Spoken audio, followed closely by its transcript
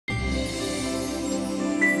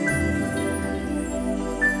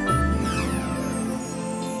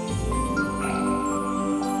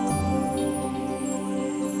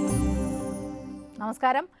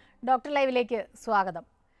നമസ്കാരം. ഡോക്ടർ ലൈവിലേക്ക് സ്വാഗതം.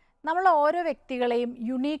 നമ്മൾ ഓരോ വ്യക്തികളെയും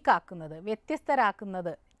യുണീക്കാക്കുന്നത്,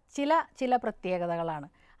 വ്യത്യസ്തരാക്കുന്നത് ചില പ്രത്യേകതകളാണ്.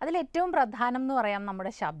 അതിലേറ്റവും പ്രധാനം എന്ന് പറയാം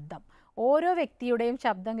നമ്മുടെ ശബ്ദം. ഓരോ വ്യക്തിയുടെയും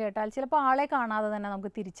ശബ്ദം കേട്ടാൽ ചിലപ്പോൾ ആളെ കാണാതെ തന്നെ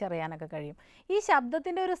നമുക്ക് തിരിച്ചറിയാനൊക്കെ കഴിയും. ഈ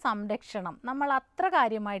ശബ്ദത്തിൻ്റെ ഒരു സംരക്ഷണം നമ്മൾ അത്ര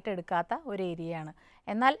കാര്യമായിട്ട് എടുക്കാത്ത ഒരു ഏരിയയാണ്.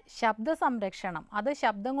 എന്നാൽ ശബ്ദ സംരക്ഷണം അത്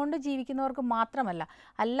ശബ്ദം കൊണ്ട് ജീവിക്കുന്നവർക്ക് മാത്രമല്ല,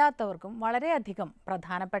 അല്ലാത്തവർക്കും വളരെയധികം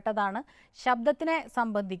പ്രധാനപ്പെട്ടതാണ്. ശബ്ദത്തിനെ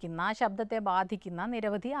സംബന്ധിക്കുന്ന, ശബ്ദത്തെ ബാധിക്കുന്ന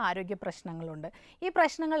നിരവധി ആരോഗ്യ പ്രശ്നങ്ങളുണ്ട്. ഈ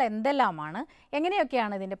പ്രശ്നങ്ങൾ എന്തെല്ലാമാണ്,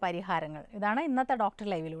 എങ്ങനെയൊക്കെയാണ് ഇതിൻ്റെ പരിഹാരങ്ങൾ? ഇതാണ് ഇന്നത്തെ ഡോക്ടർ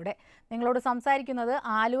ലൈവിലൂടെ നിങ്ങളോട് സംസാരിക്കുന്നത്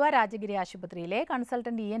ആലുവ രാജഗിരി ആശുപത്രിയിലെ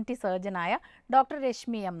consultant ENT സർജനായ doctor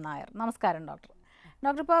Rashmi M Nair. നമസ്കാരം ഡോക്ടർ.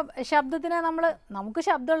 ഡോക്ടർ, ഇപ്പോൾ ശബ്ദത്തിനെ നമുക്ക്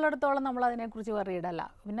ശബ്ദമുള്ളിടത്തോളം നമ്മൾ അതിനെക്കുറിച്ച് പറയിടല്ല.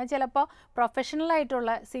 പിന്നെ ചിലപ്പോൾ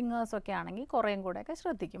പ്രൊഫഷണലായിട്ടുള്ള സിംഗേഴ്സൊക്കെ ആണെങ്കിൽ കുറേയും കൂടെയൊക്കെ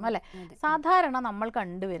ശ്രദ്ധിക്കും അല്ലേ? സാധാരണ നമ്മൾ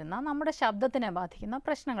കണ്ടുവരുന്ന നമ്മുടെ ശബ്ദത്തിനെ ബാധിക്കുന്ന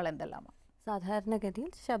പ്രശ്നങ്ങൾ എന്തെല്ലാമാണ്?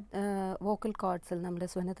 സാധാരണഗതിയിൽ വോക്കൽ കോർഡ്സിൽ നമ്മുടെ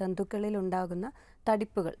സ്വനതന്തുക്കളിൽ ഉണ്ടാകുന്ന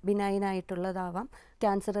തടിപ്പുകൾ ബിനൈനായിട്ടുള്ളതാവാം,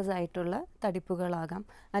 ക്യാൻസറസ് ആയിട്ടുള്ള തടിപ്പുകളാകാം,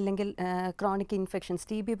 അല്ലെങ്കിൽ ക്രോണിക് ഇൻഫെക്ഷൻസ്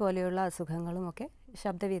TB പോലെയുള്ള അസുഖങ്ങളുമൊക്കെ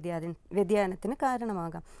ശബ്ദ വ്യതിയാനത്തിന്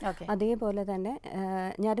കാരണമാകാം. അതേപോലെ തന്നെ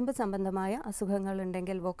ഞരമ്പ് സംബന്ധമായ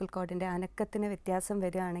അസുഖങ്ങളുണ്ടെങ്കിൽ വോക്കൽ കോർഡിൻ്റെ അനക്കത്തിന് വ്യത്യാസം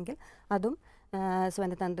വരികയാണെങ്കിൽ അതും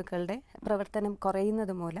സ്വനതന്തുക്കളുടെ പ്രവർത്തനം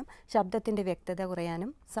കുറയുന്നത് മൂലം ശബ്ദത്തിൻ്റെ വ്യക്തത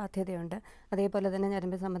കുറയാനും സാധ്യതയുണ്ട്. അതേപോലെ തന്നെ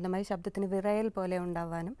ഞരമ്പ് സംബന്ധമായി ശബ്ദത്തിന് വിറയൽ പോലെ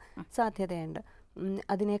ഉണ്ടാവാനും സാധ്യതയുണ്ട്.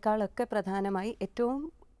 അതിനേക്കാളൊക്കെ പ്രധാനമായി ഏറ്റവും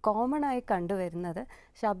കോമൺ ആയി കണ്ടുവരുന്നത്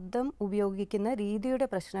ശബ്ദം ഉപയോഗിക്കുന്ന രീതിയുടെ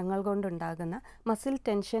പ്രശ്നങ്ങൾ കൊണ്ടുണ്ടാകുന്ന മസിൽ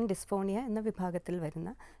ടെൻഷൻ ഡിസ്ഫോണിയ എന്ന വിഭാഗത്തിൽ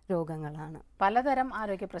വരുന്ന രോഗങ്ങളാണ്. പലതരം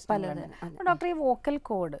ആരോഗ്യ പ്രശ്നങ്ങളുണ്ട്. ഡോക്ടർ, ഈ വോക്കൽ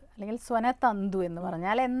കോഡ് അല്ലെങ്കിൽ സ്വനതന്തു എന്ന്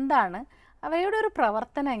പറഞ്ഞാൽ എന്താണ്? അവയുടെ ഒരു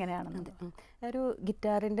പ്രവർത്തനം എങ്ങനെയാണെന്നത്? ഒരു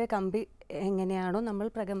ഗിറ്റാറിൻ്റെ കമ്പി എങ്ങനെയാണോ നമ്മൾ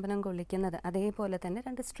പ്രകമ്പനം കൊള്ളിക്കുന്നത് അതേപോലെ തന്നെ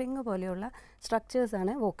രണ്ട് സ്ട്രിങ് പോലെയുള്ള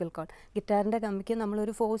സ്ട്രക്ചേഴ്സാണ് വോക്കൽ കോഡ്. ഗിറ്റാറിൻ്റെ കമ്പിക്ക്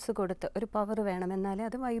നമ്മളൊരു ഫോഴ്സ് കൊടുത്ത് ഒരു പവർ വേണം, എന്നാലേ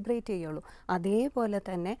അത് വൈബ്രേറ്റ് ചെയ്യുള്ളൂ. അതേപോലെ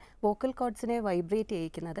തന്നെ വോക്കൽ കോഡ്സിനെ വൈബ്രേറ്റ്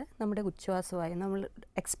ചെയ്യിക്കുന്നത് നമ്മുടെ ഉച്ഛ്വാസമായി നമ്മൾ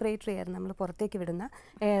എക്സ്പിറേറ്ററി എയർ, നമ്മൾ പുറത്തേക്ക് വിടുന്ന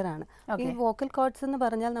എയറാണ്. ഈ വോക്കൽ കോഡ്സ് എന്ന്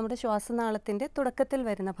പറഞ്ഞാൽ നമ്മുടെ ശ്വാസനാളത്തിൻ്റെ തുടക്കത്തിൽ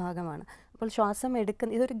വരുന്ന ഭാഗമാണ്. അപ്പോൾ ശ്വാസം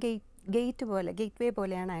എടുക്കുന്ന ഇതൊരു ഗേറ്റ് വേ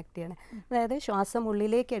പോലെയാണ് ആക്ട് ചെയ്യണത്. അതായത് ശ്വാസം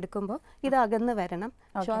ഉള്ളിലേക്ക് എടുക്കുമ്പോൾ ഇത് അകന്ന് വരണം,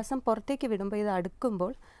 ശ്വാസം പുറത്തേക്ക് വിടുമ്പോൾ ഇത്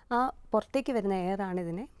അടുക്കുമ്പോൾ ആ പുറത്തേക്ക് വരുന്ന എയറാണ്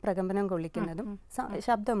ഇതിനെ പ്രകമ്പനം കൊള്ളിക്കുന്നതും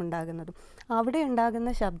ശബ്ദമുണ്ടാകുന്നതും. അവിടെ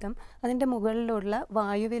ഉണ്ടാകുന്ന ശബ്ദം അതിൻ്റെ മുകളിലുള്ള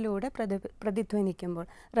വായുവിലൂടെ പ്രതിധ്വനിക്കുമ്പോൾ,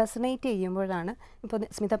 റെസനേറ്റ് ചെയ്യുമ്പോഴാണ് ഇപ്പോൾ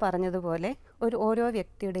സ്മിത പറഞ്ഞതുപോലെ ഓരോ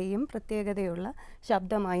വ്യക്തിയുടെയും പ്രത്യേകതയുള്ള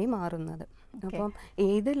ശബ്ദമായി മാറുന്നത്. അപ്പം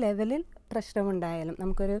ഏത് ലെവലിൽ പ്രശ്നമുണ്ടായാലും,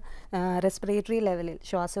 നമുക്കൊരു റെസ്പിറേറ്ററി ലെവലിൽ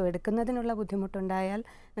ശ്വാസം എടുക്കുന്നതിനുള്ള ബുദ്ധിമുട്ടുണ്ടായാൽ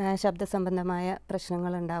ശബ്ദ സംബന്ധമായ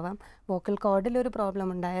പ്രശ്നങ്ങളുണ്ടാവാം. വോക്കൽ കോഡിലൊരു പ്രോബ്ലം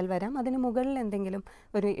ഉണ്ടായാൽ വരാം. അതിന് മുകളിൽ എന്തെങ്കിലും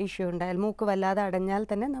ഒരു ഇഷ്യൂ ഉണ്ടായാൽ, മൂക്ക് വല്ലാതെ അടഞ്ഞാൽ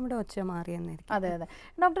തന്നെ നമ്മുടെ ഒച്ച മാറിയെന്നിരിക്കും. അതെ.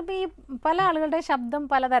 ഡോക്ടർ, ഇപ്പോൾ ഈ പല ആളുകളുടെ ശബ്ദം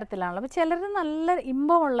പലതരത്തിലാണല്ലോ. അപ്പോൾ ചിലർ നല്ല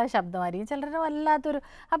ഇമ്പമുള്ള ശബ്ദമായിരിക്കും, ചിലർ വല്ലാത്തൊരു.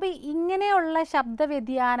 അപ്പോൾ ഇങ്ങനെയുള്ള ശബ്ദ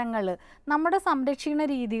വ്യതിയാനങ്ങൾ നമ്മുടെ സംരക്ഷണ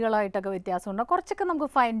രീതികളായിട്ടൊക്കെ വ്യത്യാസമുണ്ടോ? കുറച്ചൊക്കെ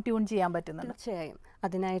നമുക്ക് ഫൈൻ ട്യൂൺ ചെയ്യാൻ പറ്റുന്നുണ്ട്? തീർച്ചയായും.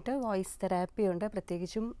 അതിനായിട്ട് വോയിസ് തെറാപ്പി ഉണ്ട്.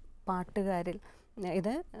 പ്രത്യേകിച്ചും പാട്ടുകാരിൽ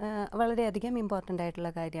ഇത് വളരെയധികം ഇമ്പോർട്ടൻ്റ് ആയിട്ടുള്ള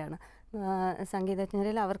കാര്യമാണ്.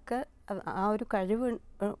 സംഗീതജ്ഞരിൽ അവർക്ക് ആ ഒരു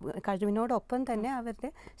കഴിവിനോടൊപ്പം തന്നെ അവരുടെ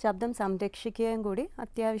ശബ്ദം സംരക്ഷിക്കുകയും കൂടി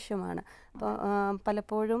അത്യാവശ്യമാണ്. അപ്പോൾ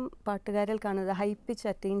പലപ്പോഴും പാട്ടുകാരിൽ കാണുന്നത് ഹൈ പിച്ച്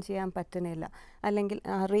അറ്റൈൻ ചെയ്യാൻ പറ്റുന്നില്ല, അല്ലെങ്കിൽ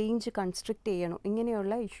റേഞ്ച് കൺസ്ട്രിക്റ്റ് ചെയ്യണം,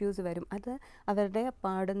 ഇങ്ങനെയുള്ള ഇഷ്യൂസ് വരും. അത് അവരുടെ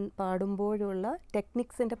പാടുമ്പോഴുള്ള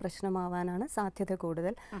ടെക്നിക്സിൻ്റെ പ്രശ്നമാവാനാണ് സാധ്യത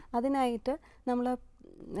കൂടുതൽ. അതിനായിട്ട് നമ്മൾ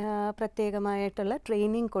പ്രത്യേകമായിട്ടുള്ള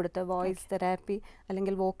ട്രെയിനിങ് കൊടുത്ത്, വോയിസ് തെറാപ്പി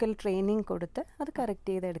അല്ലെങ്കിൽ വോക്കൽ ട്രെയിനിങ് കൊടുത്ത് അത്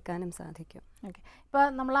കറക്റ്റ് ചെയ്തെടുക്കാനും സാധിക്കും. ഓക്കെ. ഇപ്പോൾ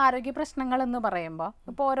നമ്മൾ ആരോഗ്യ പ്രശ്നങ്ങൾ എന്ന് പറയുമ്പോൾ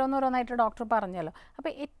ഇപ്പോൾ ഓരോന്നോരോന്നായിട്ട് ഡോക്ടർ പറഞ്ഞല്ലോ.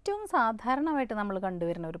 അപ്പോൾ ഏറ്റവും സാധാരണമായിട്ട് നമ്മൾ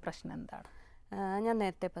കണ്ടുവരുന്ന ഒരു പ്രശ്നം എന്താണ്? ഞാൻ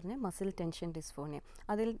നേരത്തെ പറഞ്ഞ മസിൽ ടെൻഷൻ ഡിസ്ഫോണിയ.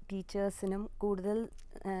 അതിൽ ടീച്ചേഴ്സിനും കൂടുതൽ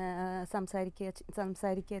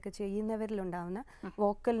സംസാരിക്കുകയൊക്കെ ചെയ്യുന്നവരിലുണ്ടാവുന്ന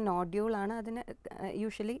വോക്കൽ നോഡ്യൂളാണ് അതിന്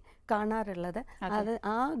യൂഷ്വലി കാണാറുള്ളത്. അത്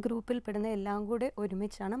ആ ഗ്രൂപ്പിൽ പെടുന്ന എല്ലാം കൂടെ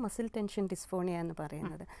ഒരുമിച്ചാണ് മസിൽ ടെൻഷൻ ഡിസ്ഫോണിയ എന്ന്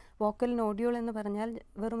പറയുന്നത്. വോക്കൽ നോഡ്യൂൾ എന്ന് പറഞ്ഞാൽ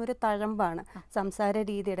വെറുമൊരു തഴമ്പാണ്. സംസാര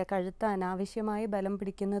രീതിയുടെ കഴുത്ത് അനാവശ്യമായി ബലം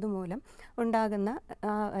പിടിക്കുന്നത് മൂലം ഉണ്ടാകുന്ന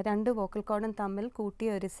രണ്ട് വോക്കൽ കോഡും തമ്മിൽ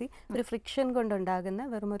കൂട്ടിയൊരുസി ഒരു ഫ്രിക്ഷൻ കൊണ്ടുണ്ടാകുന്ന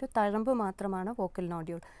വെറുമൊരു തഴമ്പ് മാത്രമാണ് വോക്കൽ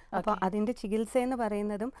നോഡ്യൂൾ. അപ്പോൾ അതിൻ്റെ ചികിത്സ എന്ന്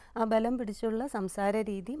പറയുന്നതും ആ ബലം പിടിച്ചുള്ള സംസാര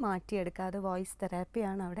രീതി മാറ്റിയെടുക്കാതെ വോയിസ്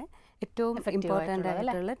തെറാപ്പിയാണ് അവിടെ ഏറ്റവും ഇമ്പോർട്ടൻ്റ്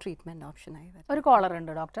ആയിട്ടുള്ള ട്രീറ്റ്മെൻറ്റ് ഓപ്ഷനായി വരുന്നത്. ഒരു കോളർ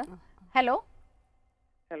ഉണ്ട് ഡോക്ടർ. ഹലോ.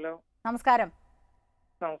 നമസ്കാരം.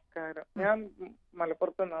 ഞാൻ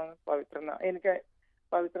മലപ്പുറത്ത് നിന്നാണ് പവിത്രന. എനിക്ക്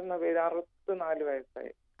പവിത്രന പേര് 64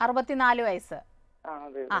 വയസ്സായി. 64 വയസ്സ്.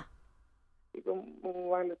 അതെ. ഇപ്പം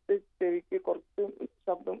വലത്ത് ചെവിക്ക് കുറച്ച്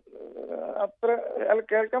ശബ്ദം അത്ര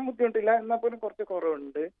കേൾക്കാൻ ബുദ്ധിമുട്ടില്ല, എന്നാൽ പോലും കുറച്ച്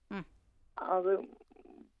കുറവുണ്ട്. അത്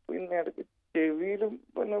പിന്നെ ഇടയ്ക്ക് ചെവിയിലും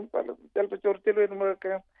പിന്നെ ചിലപ്പോൾ ചൊറിച്ചിൽ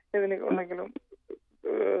വരുമ്പോഴൊക്കെ ഇതിന് ഉണ്ടെങ്കിലും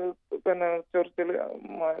പിന്നെ ചൊറിച്ചിൽ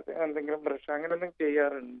എന്തെങ്കിലും ബ്രഷ് അങ്ങനെ എന്തെങ്കിലും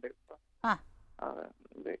ചെയ്യാറുണ്ട്.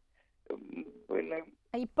 പിന്നെ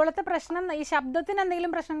ഇപ്പോഴത്തെ പ്രശ്നം ഈ ശബ്ദത്തിന്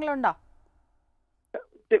എന്തെങ്കിലും പ്രശ്നങ്ങളുണ്ടോ?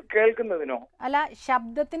 കേൾക്കുന്നതിനോ? അല്ല,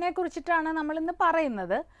 ശബ്ദത്തിനെ കുറിച്ചിട്ടാണ് നമ്മൾ ഇന്ന്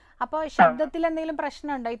പറയുന്നത്. അപ്പോൾ ശബ്ദത്തിൽ എന്തെങ്കിലും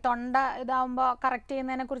പ്രശ്നമുണ്ടോ? ഈ തൊണ്ട ഇതാവുമ്പോ കറക്റ്റ്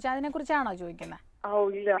ചെയ്യുന്നതിനെ കുറിച്ച്, അതിനെ കുറിച്ചാണോ ചോദിക്കുന്നത്?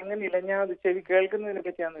 ഇല്ല, അങ്ങനെയില്ല. ഞാൻ അത് ചെവി കേൾക്കുന്നതിനെ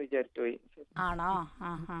പറ്റിയാന്ന് വിചാരിച്ചു പോയി. ആണോ?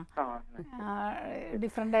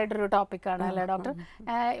 ഡിഫറെൻ്റ് ആയിട്ടൊരു ടോപ്പിക്കാണ് അല്ലേ ഡോക്ടർ?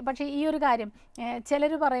 പക്ഷേ ഈ ഒരു കാര്യം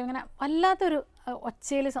ചിലർ പറയും ഇങ്ങനെ വല്ലാത്തൊരു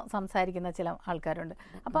ഒച്ചയിൽ സംസാരിക്കുന്ന ചില ആൾക്കാരുണ്ട്.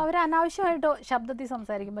 അപ്പോൾ അവർ അനാവശ്യമായിട്ടോ ശബ്ദത്തിൽ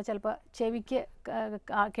സംസാരിക്കുമ്പോൾ ചിലപ്പോൾ ചെവിക്ക്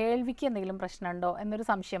കേൾവിക്ക് എന്തെങ്കിലും പ്രശ്നമുണ്ടോ എന്നൊരു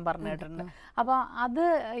സംശയം പറഞ്ഞു കേട്ടിട്ടുണ്ട്. അപ്പോൾ അത്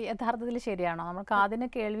യഥാർത്ഥത്തിൽ ശരിയാണോ? നമ്മൾ കാതിന്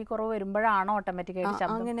കേൾവി കുറവ് വരുമ്പോഴാണോ ഓട്ടോമാറ്റിക്കായിട്ട്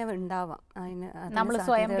ശബ്ദം അങ്ങനെ ഉണ്ടാവാം? നമ്മൾ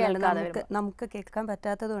സ്വയം കേൾക്കാതെ നമുക്ക് കേൾക്കാൻ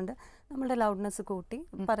പറ്റാത്തത് കൊണ്ട് നമ്മുടെ ലൗഡ്നെസ് കൂട്ടി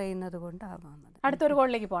പറയുന്നത് കൊണ്ടാവാം. അടുത്തൊരു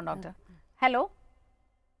കോളിലേക്ക് പോകാം ഡോക്ടർ. ഹലോ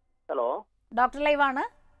ഹലോ, ഡോക്ടർ ലൈവാണ്,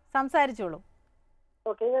 സംസാരിച്ചോളൂ.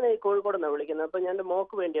 ഓക്കെ, ഞാൻ ഈ കോഴിക്കോട് നിന്നാണ് വിളിക്കുന്നത്. അപ്പൊ ഞാൻ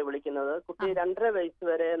മോക്ക് വേണ്ടിയാണ് വിളിക്കുന്നത്. കുട്ടി 2.5 വയസ്സ്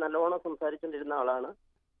വരെ നല്ലോണം സംസാരിച്ചുകൊണ്ടിരുന്ന ആളാണ്.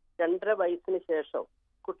 2.5 വയസ്സിന് ശേഷം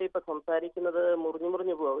കുട്ടി ഇപ്പൊ സംസാരിക്കുന്നത്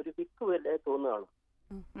മുറിഞ്ഞു പോവാ, ഒരു വിക്ക് പോലെ തോന്നുകയാണ്.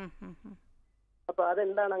 അപ്പൊ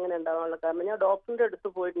അതെന്താണ് അങ്ങനെ ഉണ്ടാവാനുള്ള കാരണം? ഞാൻ ഡോക്ടറിന്റെ അടുത്ത്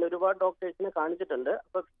പോയിട്ടുണ്ട്, ഒരുപാട് ഡോക്ടേഴ്സിനെ കാണിച്ചിട്ടുണ്ട്.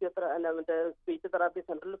 അപ്പൊ മറ്റേ സ്പീച്ച് തെറാപ്പി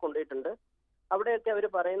സെന്ററിൽ കൊണ്ടുപോയിട്ടുണ്ട്. അവിടെയൊക്കെ അവർ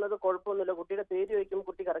പറയുന്നത് കുഴപ്പമൊന്നുമില്ല, കുട്ടിയുടെ പേര് ചോദിക്കുമ്പോൾ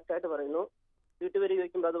കുട്ടി കറക്റ്റായിട്ട് പറയുന്നു, വീട്ടുപേര്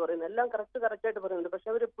ചോദിക്കുമ്പോൾ അത് പറയുന്നു, എല്ലാം കറക്റ്റായിട്ട് പറയുന്നുണ്ട്. പക്ഷെ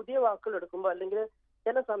അവർ പുതിയ വാക്കുകൾ എടുക്കുമ്പോൾ അല്ലെങ്കിൽ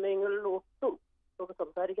ചില സമയങ്ങളിൽ ഒട്ടും നമുക്ക്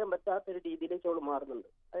സംസാരിക്കാൻ പറ്റാത്തൊരു രീതിയിലേക്ക് അവൾ മാറുന്നുണ്ട്.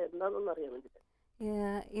 അത് എന്താണെന്നൊന്നും അറിയാൻ വേണ്ടിയിട്ട്.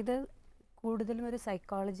 ഇത് കൂടുതലും ഒരു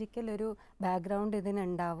സൈക്കോളജിക്കൽ ഒരു ബാക്ക്ഗ്രൗണ്ട്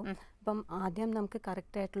ഇതിനുണ്ടാവും. അപ്പം ആദ്യം നമുക്ക്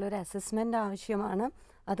കറക്റ്റായിട്ടുള്ളൊരു അസസ്മെൻ്റ് ആവശ്യമാണ്.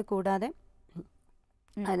 അതുകൂടാതെ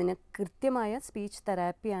അതിന് കൃത്യമായ സ്പീച്ച്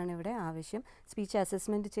തെറാപ്പിയാണ് ഇവിടെ ആവശ്യം. സ്പീച്ച്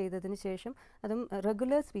അസസ്മെൻറ്റ് ചെയ്തതിന് ശേഷം അതും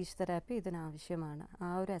റെഗുലർ സ്പീച്ച് തെറാപ്പി ഇതിനാവശ്യമാണ്. ആ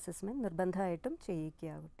ഒരു അസസ്മെൻറ്റ് നിർബന്ധമായിട്ടും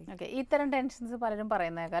ചെയ്യിക്കുക കുട്ടി. ഓക്കെ, ഇത്തരം ടെൻഷൻസ് പലരും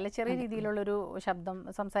പറയുന്നേക്കാം, അല്ലെ ചെറിയ രീതിയിലുള്ളൊരു ശബ്ദം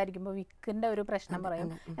സംസാരിക്കുമ്പോൾ വിക്കിൻ്റെ ഒരു പ്രശ്നം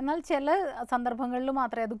പറയും. എന്നാൽ ചില സന്ദർഭങ്ങളിൽ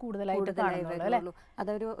മാത്രമേ അത് കൂടുതലായിട്ട് വരുള്ളൂ.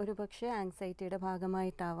 അതൊരു പക്ഷേ ആങ്സൈറ്റിയുടെ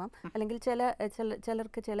ഭാഗമായിട്ടാവാം, അല്ലെങ്കിൽ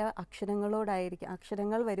ചിലർക്ക് ചില അക്ഷരങ്ങളോടായിരിക്കും,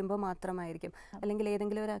 അക്ഷരങ്ങൾ വരുമ്പോൾ മാത്രമായിരിക്കും, അല്ലെങ്കിൽ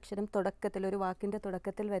ഏതെങ്കിലും ഒരു അക്ഷരം തുടക്കത്തിൽ, ഒരു വാക്കിൻ്റെ തുടക്കത്തിൽ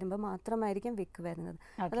വരുമ്പോൾ മാത്രമായിരിക്കും വിക്ക് വരുന്നത്.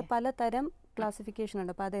 അത് പലതരം ക്ലാസിഫിക്കേഷൻ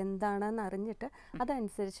ഉണ്ട്. അപ്പോൾ അതെന്താണെന്ന് അറിഞ്ഞിട്ട്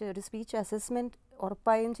അതനുസരിച്ച് ഒരു സ്പീച്ച് അസസ്മെൻറ്റ്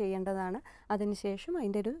ഉറപ്പായും ചെയ്യേണ്ടതാണ്. അതിനുശേഷം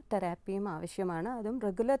അതിൻ്റെ ഒരു തെറാപ്പിയും ആവശ്യമാണ്. അതും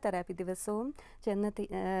റെഗുലർ തെറാപ്പി, ദിവസവും ചെന്ന്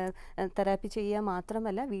തെറാപ്പി ചെയ്യുക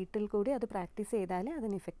മാത്രമല്ല വീട്ടിൽ കൂടി അത് പ്രാക്ടീസ് ചെയ്താലേ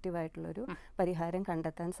അതിന് ഇഫക്റ്റീവായിട്ടുള്ളൊരു പരിഹാരം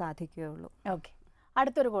കണ്ടെത്താൻ സാധിക്കുകയുള്ളൂ. ഓക്കെ,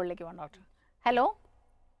 അടുത്തൊരു കോളിലേക്ക് പോകാം ഡോക്ടർ. ഹലോ,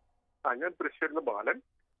 ഞാൻ തൃശ്ശൂരിൽ ബാലൻ.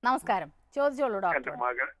 നമസ്കാരം, ചോദിച്ചോളൂ ഡോക്ടർ.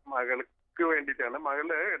 മകൾക്ക് വേണ്ടിയിട്ടാണ്.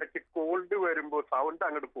 മകള് ഇടയ്ക്ക് കോൾഡ് വരുമ്പോ സൗണ്ട്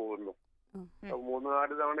അങ്ങോട്ട് പോകുന്നു.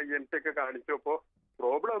 3-4 തവണ ഒക്കെ കാണിച്ചപ്പോ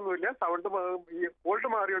പ്രോബ്ലം ഒന്നുമില്ല, സൗണ്ട് ഈ കോൾഡ്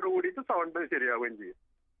മാറിയോട് കൂടിയിട്ട് സൗണ്ട് ശരിയാവുകയും ചെയ്യും.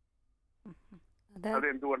 അത്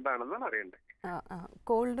എന്തുകൊണ്ടാണെന്നാണ് അറിയണ്ടേ.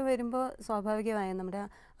 കോൾഡ് വരുമ്പോൾ സ്വാഭാവികമായും നമ്മുടെ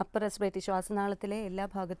അപ്പർ റെസ്പിറേറ്ററി ശ്വാസനാളത്തിലെ എല്ലാ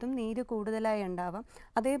ഭാഗത്തും നീര് കൂടുതലായി ഉണ്ടാവാം.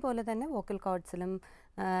 അതേപോലെ തന്നെ വോക്കൽ കോർഡ്സിലും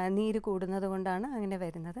നീര് കൂടുന്നത് കൊണ്ടാണ് അങ്ങനെ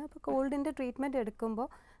വരുന്നത്. അപ്പോൾ കോൾഡിൻ്റെ ട്രീറ്റ്മെൻറ്റ് എടുക്കുമ്പോൾ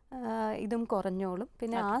ഇതും കുറഞ്ഞോളും.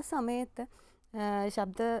 പിന്നെ ആ സമയത്ത്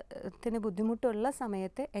ശബ്ദത്തിന് ബുദ്ധിമുട്ടുള്ള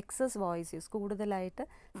സമയത്ത് എക്സസ് വോയിസ് യൂസ്, കൂടുതലായിട്ട്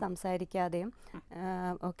സംസാരിക്കാതെയും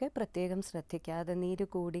ഒക്കെ പ്രത്യേകം ശ്രദ്ധിക്കുക. അത് നീര്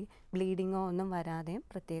കൂടി ബ്ലീഡിങ്ങോ ഒന്നും വരാതെയും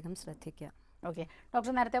പ്രത്യേകം ശ്രദ്ധിക്കുക. ഓക്കെ,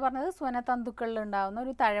 ഡോക്ടർ നേരത്തെ പറഞ്ഞത് സ്വനതന്തുക്കളിൽ ഉണ്ടാകുന്ന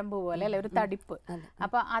ഒരു തഴമ്പ് പോലെ അല്ലെ, ഒരു തടിപ്പ്.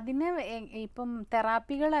 അപ്പോൾ അതിന് ഇപ്പം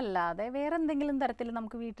തെറാപ്പികളല്ലാതെ വേറെ എന്തെങ്കിലും തരത്തിൽ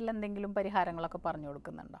നമുക്ക് വീട്ടിൽ എന്തെങ്കിലും പരിഹാരങ്ങളൊക്കെ പറഞ്ഞു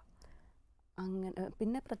കൊടുക്കുന്നുണ്ടോ? അങ്ങനെ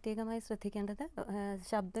പിന്നെ പ്രത്യേകമായി ശ്രദ്ധിക്കേണ്ടത്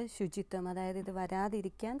ശബ്ദ ശുചിത്വം, അതായത് ഇത്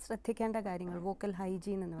വരാതിരിക്കാൻ ശ്രദ്ധിക്കേണ്ട കാര്യങ്ങൾ. വോക്കൽ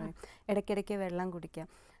ഹൈജീൻ എന്ന് പറയും. ഇടയ്ക്കിടയ്ക്ക് വെള്ളം കുടിക്കാം.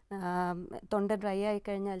 തൊണ്ട ഡ്രൈ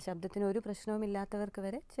ആയിക്കഴിഞ്ഞാൽ ശബ്ദത്തിന് ഒരു പ്രശ്നവുമില്ലാത്തവർക്ക്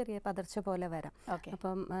വരെ ചെറിയ പതർച്ച പോലെ വരാം.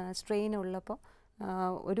 അപ്പം സ്ട്രെയിൻ ഉള്ളപ്പോൾ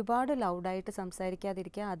ഒരുപാട് ലൗഡായിട്ട്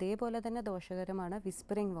സംസാരിക്കാതിരിക്കുക. അതേപോലെ തന്നെ ദോഷകരമാണ്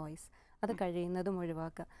വിസ്പറിങ് വോയിസ്, അത് കഴിയുന്നതും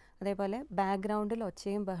ഒഴിവാക്കുക. അതേപോലെ ബാക്ക്ഗ്രൗണ്ടിൽ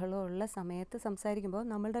ഒച്ചയും ബഹളവും ഉള്ള സമയത്ത് സംസാരിക്കുമ്പോൾ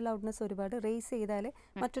നമ്മളുടെ ലൗഡ്നെസ് ഒരുപാട് റേസ് ചെയ്താലേ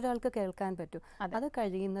മറ്റൊരാൾക്ക് കേൾക്കാൻ പറ്റൂ. അത്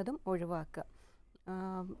കഴിയുന്നതും ഒഴിവാക്കുക.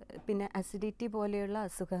 പിന്നെ അസിഡിറ്റി പോലെയുള്ള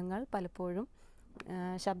അസുഖങ്ങൾ പലപ്പോഴും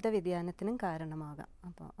ശബ്ദവ്യതിയാനത്തിനും കാരണമാകാം.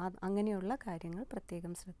 അപ്പോൾ അങ്ങനെയുള്ള കാര്യങ്ങൾ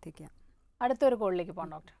പ്രത്യേകം ശ്രദ്ധിക്കുക. അടുത്തൊരു കോളിലേക്ക്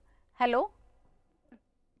പോകാം ഡോക്ടർ. ഹലോ,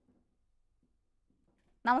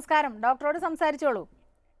 നമസ്കാരം, ഡോക്ടറോട് സംസാരിച്ചോളൂ.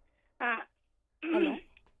 ഹലോ,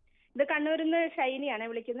 ഇത് കണ്ണൂരിൽ നിന്ന് ഷൈനിയാണ്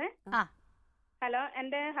വിളിക്കുന്നത്. ആ, ഹലോ,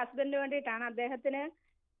 എൻ്റെ ഹസ്ബൻഡിന് വേണ്ടിയിട്ടാണ്. അദ്ദേഹത്തിന്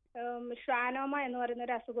ഷ്വാനോമ എന്ന് പറയുന്ന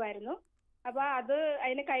ഒരു അസുഖമായിരുന്നു. അപ്പോൾ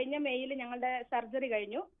അതിന് കഴിഞ്ഞ മെയ്യിൽ ഞങ്ങളുടെ സർജറി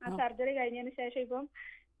കഴിഞ്ഞു. ആ സർജറി കഴിഞ്ഞതിന് ശേഷം ഇപ്പം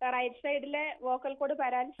റൈറ്റ് സൈഡിലെ വോക്കൽ കോഡ്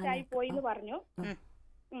പാരാലിസിസ് ആയി പോയി എന്ന് പറഞ്ഞു.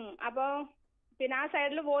 അപ്പോൾ പിന്നെ ആ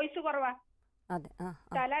സൈഡിൽ വോയിസ് കുറവാ. അതെ.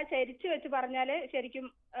 തല ചരിച്ചു വെച്ച് പറഞ്ഞാല് ശരിക്കും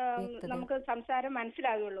നമുക്ക് സംസാരം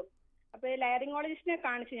മനസ്സിലാകുള്ളൂ. അപ്പൊ ഈ ലയറിംഗോളജിസ്റ്റിനെ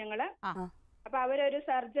കാണിച്ചു ഞങ്ങള്. അപ്പൊ അവരൊരു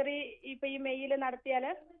സർജറി ഇപ്പൊ ഈ മെയിൽ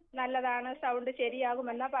നടത്തിയാല് നല്ലതാണ്, സൗണ്ട്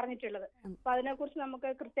ശരിയാകുമെന്നാ പറഞ്ഞിട്ടുള്ളത്. അപ്പൊ അതിനെ കുറിച്ച് നമുക്ക്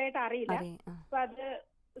കൃത്യമായിട്ട് അറിയില്ല. അപ്പൊ അത്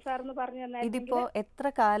സാറിന് പറഞ്ഞു തന്നെ. ഇതിപ്പോ എത്ര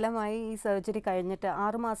കാലമായി ഈ സർജറി കഴിഞ്ഞിട്ട്?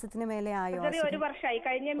 6 മാസത്തിന് മേലെ ആയോ? സർജറി 1 വർഷമായി.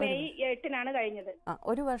 കഴിഞ്ഞ മെയ് 8-നാണ് കഴിഞ്ഞത്.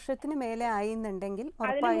 1 വർഷത്തിന് മേലെ ആയിന്നുണ്ടെങ്കിൽ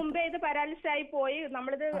അതിന് മുമ്പേ ഇത് പാരാലിസിസ് ആയി പോയി.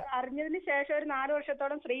 നമ്മളിത് അറിഞ്ഞതിന് ശേഷം ഒരു 4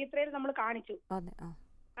 വർഷത്തോളം ശ്രീത്രയിൽ നമ്മൾ കാണിച്ചു.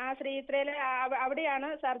 ആ ശ്രീത്രയില് അവിടെയാണ്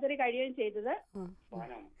സർജറി കഴിയുകയും ചെയ്തത്.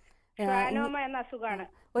 ഷ്വാനോമ എന്ന അസുഖമാണ്.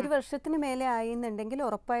 1 വർഷത്തിന് മേലെ ആയിന്നുണ്ടെങ്കിൽ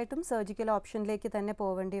ഉറപ്പായിട്ടും സർജിക്കൽ ഓപ്ഷനിലേക്ക് തന്നെ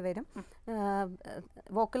പോവേണ്ടി വരും.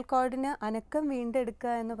 വോക്കൽ കോർഡിന് അനക്കം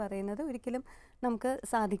വീണ്ടെടുക്കുക എന്ന് പറയുന്നത് ഒരിക്കലും നമുക്ക്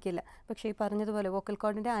സാധിക്കില്ല. പക്ഷേ ഈ പറഞ്ഞതുപോലെ വോക്കൽ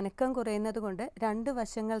കോർഡിൻ്റെ അനക്കം കുറയുന്നത് കൊണ്ട് 2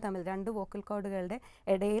 വശങ്ങൾ തമ്മിൽ 2 വോക്കൽ കോർഡുകളുടെ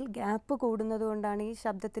ഇടയിൽ ഗ്യാപ്പ് കൂടുന്നത് കൊണ്ടാണ് ഈ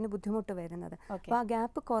ശബ്ദത്തിന് ബുദ്ധിമുട്ട് വരുന്നത്. അപ്പോൾ ആ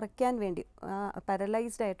ഗ്യാപ്പ് കുറയ്ക്കാൻ വേണ്ടി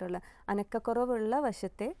പാരലൈസ്ഡ് ആയിട്ടുള്ള അനക്കക്കുറവുള്ള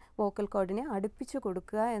വശത്തെ വോക്കൽ കോർഡിനെ അടുപ്പിച്ച്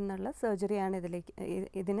കൊടുക്കുക എന്നുള്ള സർജറിയാണ്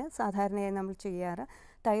ഇതിന് സാധാരണയായി നമ്മൾ ചെയ്യാറ്.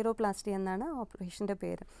 തൈറോപ്ലാസ്റ്റി എന്നാണ് ഓപ്പറേഷൻ്റെ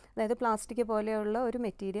പേര്. അതായത് പ്ലാസ്റ്റിക് പോലെയുള്ള ഒരു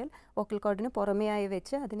മെറ്റീരിയൽ വോക്കൽ കോർഡിന് പുറമെയായി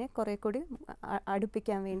വെച്ച് അതിനെ കുറേ കൂടി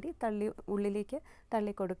അടുപ്പിക്കാൻ വേണ്ടി ഉള്ളിലേക്ക്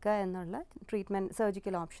തള്ളിക്കൊടുക്കുക എന്നുള്ള ട്രീറ്റ്മെൻറ്റ്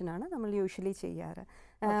സർജിക്കൽ ഓപ്ഷനാണ് നമ്മൾ യൂഷ്വലി ചെയ്യാറ്.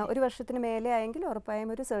 1 വർഷത്തിന് മേലെ ആയെങ്കിൽ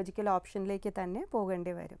ഉറപ്പായും ഒരു സർജിക്കൽ ഓപ്ഷനിലേക്ക് തന്നെ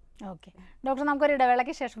പോകേണ്ടി വരും. ഓക്കെ ഡോക്ടർ, നമുക്കൊരു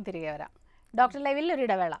ഇടവേളയ്ക്ക് ശേഷം തിരികെ വരാം. ഡോക്ടർ ലൈവിൽ ഒരു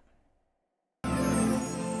ഇടവേള.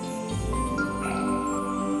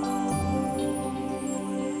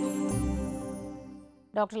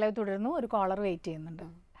 ഡോക്ടർ ലൈവ് തുടരുന്നു. ഒരു കോളർ വെയിറ്റ് ചെയ്യുന്നുണ്ട്.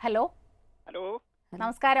 ഹലോ. ഹലോ,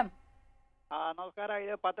 നമസ്കാരം. നമസ്കാരം.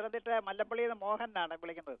 ഇത് പത്തനംതിട്ട മല്ലപ്പള്ളിയിൽ നിന്ന് മോഹനാണ്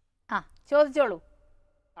വിളിക്കുന്നത്. ചോദിച്ചോളൂ.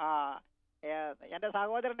 എന്റെ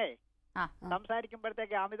സഹോദരനെ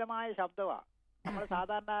സംസാരിക്കുമ്പോഴത്തേക്ക് അമിതമായ ശബ്ദമാണ്. നമ്മൾ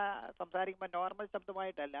സാധാരണ സംസാരിക്കുമ്പോൾ നോർമൽ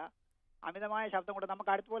ശബ്ദമായിട്ടല്ല, അമിതമായ ശബ്ദം കൊണ്ട്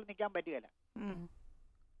നമുക്ക് അടുത്ത് പോലും നിൽക്കാൻ പറ്റുകയില്ല.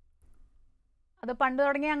 അത് പണ്ട്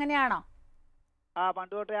തുടങ്ങി അങ്ങനെയാണോ?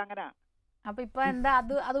 പണ്ട് തൊട്ടേ അങ്ങനെ. അപ്പൊ ഇപ്പൊ എന്താ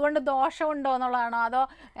അതുകൊണ്ട് ദോഷമുണ്ടോ എന്നുള്ളതാണോ, അതോ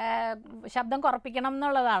ശബ്ദം കുറപ്പിക്കണം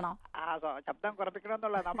എന്നുള്ളതാണോ? ശബ്ദം കുറപ്പിക്കണം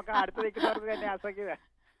എന്നുള്ളത് നമുക്ക് അടുത്ത് നിൽക്കുന്നവർക്ക് തന്നെ അസഖ്യത.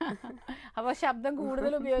 അപ്പൊ ശബ്ദം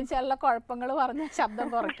കൂടുതൽ ഉപയോഗിച്ചാലുള്ള കുഴപ്പങ്ങൾ പറഞ്ഞ ശബ്ദം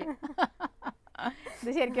കുറയ്ക്കും. ഇത്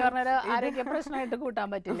ശരിക്കും പറഞ്ഞൊരു ആരോഗ്യ പ്രശ്നമായിട്ട് കൂട്ടാൻ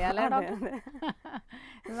പറ്റില്ല അല്ലേ ഡോക്ടർ?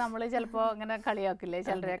 ഇത് നമ്മൾ ചിലപ്പോൾ ഇങ്ങനെ കളിയാക്കില്ലേ,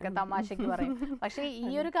 ചിലരെയൊക്കെ തമാശക്ക് പറയും. പക്ഷേ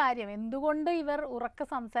ഈ ഒരു കാര്യം എന്തുകൊണ്ട് ഇവർ ഉറക്കെ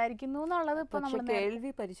സംസാരിക്കുന്നു എന്നുള്ളത് ഇപ്പൊ നമ്മൾ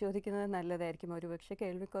കേൾവി പരിശോധിക്കുന്നത് നല്ലതായിരിക്കും. ഒരുപക്ഷെ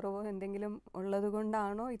കേൾവിക്കുറവോ എന്തെങ്കിലും ഉള്ളത്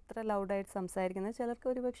കൊണ്ടാണോ ഇത്ര ലൗഡായിട്ട് സംസാരിക്കുന്നത്? ചിലർക്ക്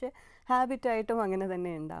ഒരുപക്ഷെ ഹാബിറ്റായിട്ടും അങ്ങനെ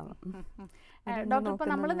തന്നെ ഉണ്ടാവും. ഡോക്ടർ, ഇപ്പൊ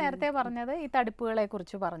നമ്മൾ നേരത്തെ പറഞ്ഞത് ഈ തടിപ്പുകളെ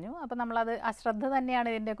കുറിച്ച് പറഞ്ഞു. അപ്പൊ നമ്മളത് അശ്രദ്ധ തന്നെയാണ്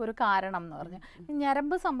ഇതിൻ്റെയൊക്കെ ഒരു കാരണം എന്ന് പറഞ്ഞു.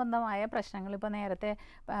 ഞരമ്പ് സംബന്ധമായ പ്രശ്നങ്ങൾ ഇപ്പൊ നേരത്തെ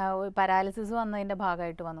പാരാലിസിസ് വന്നതിന്റെ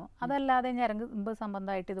ഭാഗമായിട്ട് വന്നു. അതല്ലാതെ ഞരമ്പ്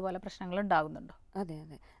സംബന്ധമായിട്ട് ഇതുപോലെ പ്രശ്നങ്ങൾ ഉണ്ടാകുന്നുണ്ടോ? അതെ.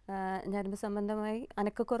 ഞരമ്പ് സംബന്ധമായി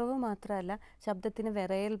അനക്കക്കുറവ് മാത്രമല്ല, ശബ്ദത്തിന്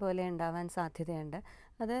വിറയൽ പോലെ ഉണ്ടാവാൻ സാധ്യതയുണ്ട്.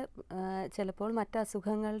 അത് ചിലപ്പോൾ മറ്റ്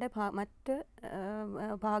അസുഖങ്ങളുടെ മറ്റ്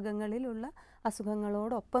ഭാഗങ്ങളിലുള്ള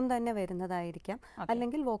അസുഖങ്ങളോടൊപ്പം തന്നെ വരുന്നതായിരിക്കാം.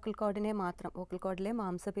 അല്ലെങ്കിൽ വോക്കൽ കോർഡിലെ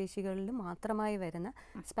മാംസപേശികളിൽ മാത്രമായി വരുന്ന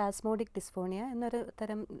സ്പാസ്മോഡിക് ഡിസ്ഫോണിയ എന്നൊരു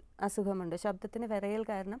തരം അസുഖമുണ്ട്. ശബ്ദത്തിന് വിറയൽ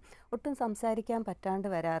കാരണം ഒട്ടും സംസാരിക്കാൻ പറ്റാണ്ട്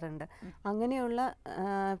വരാറുണ്ട്. അങ്ങനെയുള്ള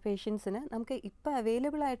പേഷ്യൻസിന് നമുക്ക് ഇപ്പോൾ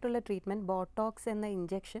അവൈലബിൾ ആയിട്ടുള്ള ട്രീറ്റ്മെൻറ്റ് ബോട്ടോക്സ് എന്ന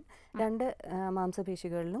ഇഞ്ചക്ഷൻ 2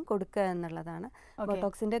 മാംസപേശികളിലും കൊടുക്കുക എന്നുള്ളതാണ്.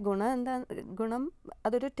 ബോട്ടോക്സിൻ്റെ ഗുണം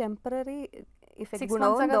അതൊരു ടെമ്പററി ഇഫക്റ്റ്.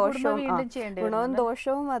 ഗുണവും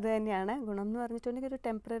ദോഷവും അത് തന്നെയാണ്. ഗുണം എന്ന് പറഞ്ഞിട്ടുണ്ടെങ്കിൽ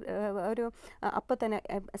ഒരു അപ്പം തന്നെ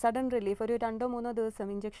സഡൻ റിലീഫ്, ഒരു 2-3 ദിവസം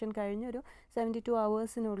ഇഞ്ചക്ഷൻ കഴിഞ്ഞ് ഒരു 72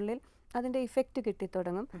 hours അതിൻ്റെ ഇഫക്റ്റ്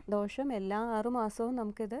കിട്ടിത്തുടങ്ങും. ദോഷം എല്ലാ 6 മാസവും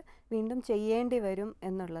നമുക്കിത് വീണ്ടും ചെയ്യേണ്ടി വരും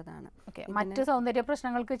എന്നുള്ളതാണ്. മറ്റ് സൗന്ദര്യ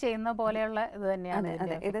പ്രശ്നങ്ങൾക്ക് ചെയ്യുന്ന പോലെയുള്ള ഇത്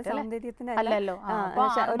തന്നെയാണ്. ഇത് സൗന്ദര്യത്തിനല്ലോ,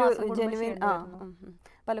 ഒരു ജെനുവിൻ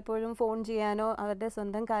പലപ്പോഴും ഫോൺ ചെയ്യാനോ അവരുടെ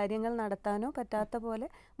സ്വന്തം കാര്യങ്ങൾ നടത്താനോ പറ്റാത്ത പോലെ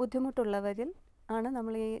ബുദ്ധിമുട്ടുള്ളവരിൽ ആണ്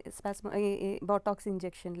നമ്മൾ ഈ ബോട്ടോക്സ്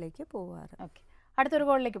ഇഞ്ചക്ഷനിലേക്ക് പോവാറ്. അടുത്തൊരു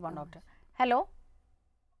കോളിലേക്ക് പോകാം ഡോക്ടർ. ഹലോ.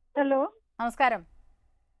 നമസ്കാരം.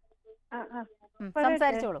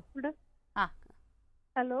 സംസാരിച്ചോളൂ.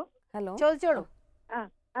 ഹലോ, ചോദിച്ചോളൂ.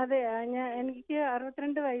 അതെ, എനിക്ക്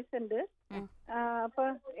 62 വയസ്സുണ്ട്. അപ്പൊ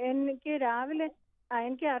എനിക്ക് രാവിലെ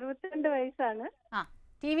എനിക്ക് 62 വയസ്സാണ്.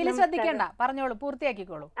 ടിവിയിൽ ശ്രദ്ധിക്കണ്ട, പറഞ്ഞോളൂ,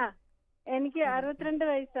 പൂർത്തിയാക്കിക്കോളൂ. എനിക്ക് 62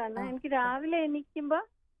 വയസ്സാണ്. എനിക്ക് രാവിലെ എണീക്കുമ്പോ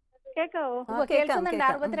കേക്കാവോ? കേൾക്കുന്നുണ്ട്.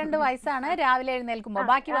 62 വയസ്സാണ്. രാവിലെ എഴുന്നേൽക്കുമ്പോ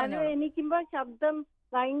ബാക്കി പറഞ്ഞു. എണീക്കുമ്പോ ശബ്ദം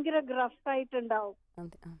ഭയങ്കര ഗ്രഫ് ആയിട്ടുണ്ടാവും.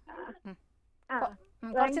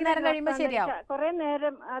 കുറച്ചു നേരം കഴിയുമ്പോ ശരിയാവും. കൊറേ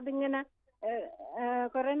നേരം അതിങ്ങനെ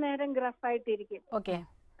കൊറേ നേരം ഗ്രഫ് ആയിട്ടിരിക്കും. ഓക്കെ.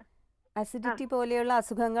 അസിഡിറ്റി പോലെയുള്ള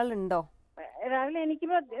അസുഖങ്ങൾ ഉണ്ടോ? രാവിലെ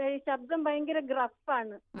എണീക്കുമ്പോ ശബ്ദം ഭയങ്കര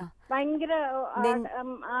ഗ്രഫാണ്. ഭയങ്കര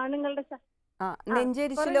ആണുങ്ങളുടെ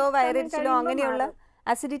നെഞ്ചെരിച്ചിലോ വയറിരിച്ചിലോ അങ്ങനെയുള്ള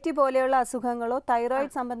അസിഡിറ്റി പോലെയുള്ള അസുഖങ്ങളോ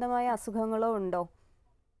തൈറോയിഡ് സംബന്ധമായ അസുഖങ്ങളോ ഉണ്ടോ?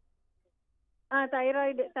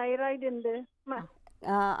 തൈറോയിഡ് ഉണ്ട്.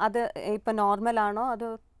 അത് ഇപ്പം നോർമൽ ആണോ അതോ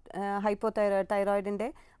ഹൈപ്പോ തൈറോയിഡിന്റെ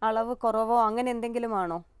അളവ് കുറവോ അങ്ങനെ എന്തെങ്കിലും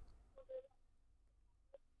ആണോ?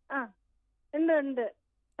 ഉണ്ട്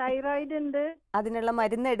തൈറോയിഡ് ഉണ്ട്. അതിനുള്ള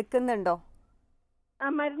മരുന്ന് എടുക്കുന്നുണ്ടോ?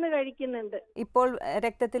 മരുന്ന് കഴിക്കുന്നുണ്ട്. ഇപ്പോൾ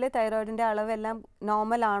രക്തത്തിലെ തൈറോയിഡിന്റെ അളവെല്ലാം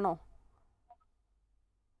നോർമൽ ആണോ?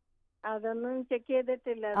 അതൊന്നും ചെക്ക്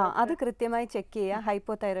ചെയ്തിട്ടില്ല. അത് കൃത്യമായി ചെക്ക് ചെയ്യുക.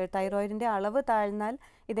 ഹൈപ്പോ തൈറോയിഡിന്റെ അളവ് താഴ്ന്നാൽ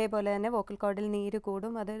ഇതേപോലെ തന്നെ വോക്കൽ കോർഡിൽ നീര്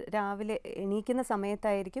കൂടും. അത് രാവിലെ എണീക്കുന്ന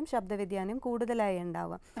സമയത്തായിരിക്കും ശബ്ദവ്യതിയാനം കൂടുതലായി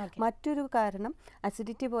ഉണ്ടാവുക. മറ്റൊരു കാരണം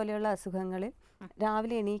അസിഡിറ്റി പോലെയുള്ള അസുഖങ്ങളിൽ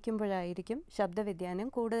രാവിലെ എണീക്കുമ്പോഴായിരിക്കും ശബ്ദവ്യതിയാനം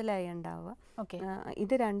കൂടുതലായി ഉണ്ടാവുക.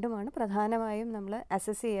 ഇത് രണ്ടുമാണ് പ്രധാനമായും നമ്മൾ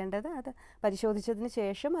അസസ് ചെയ്യേണ്ടത്. അത് പരിശോധിച്ചതിന്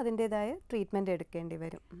ശേഷം അതിൻ്റെതായ ട്രീറ്റ്മെന്റ് എടുക്കേണ്ടി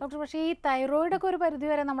വരും. ഡോക്ടർ, പക്ഷേ ഈ തൈറോയിഡ് ഒക്കെ ഒരു പരിധി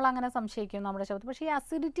വരെ നമ്മൾ അങ്ങനെ സംശയിക്കും നമ്മുടെ ശബ്ദം. പക്ഷേ ഈ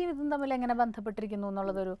അസിഡിറ്റി ഇതും തമ്മിൽ എങ്ങനെ ബന്ധപ്പെട്ടിരിക്കുന്നു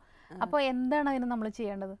എന്നുള്ളതൊരു, അപ്പോൾ എന്താണ് അതിന് നമ്മൾ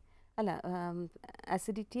ചെയ്യേണ്ടത്? അല്ല,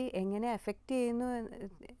 അസിഡിറ്റി എങ്ങനെ എഫക്റ്റ് ചെയ്യുന്നു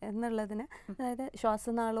എന്നുള്ളതിന്, അതായത്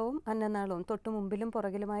ശ്വാസനാളവും അന്നനാളവും തൊട്ട് മുമ്പിലും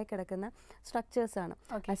പുറകിലുമായി കിടക്കുന്ന സ്ട്രക്ചേഴ്സാണ്.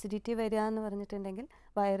 അസിഡിറ്റി വരിക എന്ന് പറഞ്ഞിട്ടുണ്ടെങ്കിൽ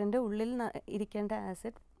വയറിൻ്റെ ഉള്ളിൽ ഇരിക്കേണ്ട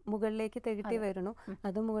ആസിഡ് മുകളിലേക്ക് തികട്ടി വരുന്നു.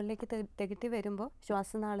 അത് മുകളിലേക്ക് തികട്ടി വരുമ്പോൾ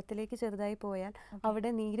ശ്വാസനാളത്തിലേക്ക് ചെറുതായി പോയാൽ അവിടെ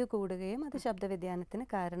നീര് കൂടുകയും അത് ശബ്ദവ്യതിയാനത്തിന്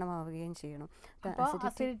കാരണമാവുകയും ചെയ്യണം.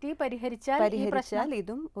 അസിഡിറ്റി പരിഹരിച്ചാൽ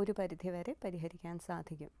ഇതും ഒരു പരിധിവരെ പരിഹരിക്കാൻ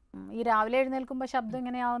സാധിക്കും. ഈ രാവിലെ എഴുന്നേൽക്കുമ്പോൾ ശബ്ദം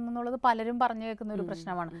എങ്ങനെയാവുന്നുള്ളത് പലരും പറഞ്ഞു കേൾക്കുന്ന ഒരു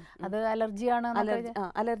പ്രശ്നമാണ്. അത് അലർജിയാണ്.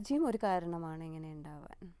 അലർജിയും ഒരു കാരണമാണ് ഇങ്ങനെ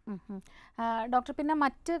ഉണ്ടാവാൻ. ഡോക്ടർ, പിന്നെ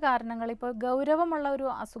മറ്റ് കാരണങ്ങൾ, ഇപ്പോൾ ഗൗരവമുള്ള ഒരു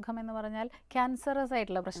അസുഖം എന്ന് പറഞ്ഞാൽ ക്യാൻസറസ്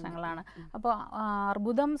ആയിട്ടുള്ള പ്രശ്നങ്ങളാണ്. അപ്പോൾ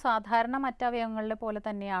അർബുദം സാധാരണ മറ്റവയവങ്ങളിലെ പോലെ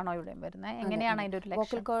തന്നെയാണോ ഇവിടെ വരുന്നത്? എങ്ങനെയാണ് അതിൻ്റെ ഒരു ലക്ഷണം?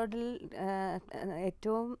 വോക്കൽ കോർഡിൽ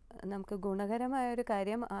ഏറ്റവും നമുക്ക് ഗുണകരമായ ഒരു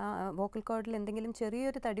കാര്യം, വോക്കൽ കോർഡിൽ എന്തെങ്കിലും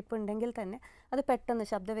ചെറിയൊരു തടിപ്പുണ്ടെങ്കിൽ തന്നെ അത് പെട്ടെന്ന്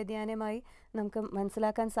ശബ്ദവ്യതിയാനമായി നമുക്ക്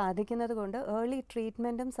മനസ്സിലാക്കാൻ സാധിക്കുന്നത് കൊണ്ട് ഏർലി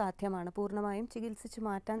ട്രീറ്റ്മെൻറ്റും സാധ്യമാണ്. പൂർണ്ണമായും ചികിത്സിച്ച്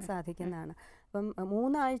മാറ്റാൻ സാധിക്കുന്നതാണ്. അപ്പം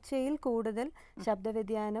 3 ആഴ്ചയിൽ കൂടുതൽ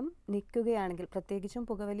ശബ്ദവ്യതിയാനം നിൽക്കുകയാണെങ്കിൽ, പ്രത്യേകിച്ചും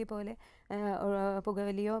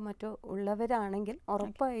പുകവലിയോ മറ്റോ ഉള്ളവരാണെങ്കിൽ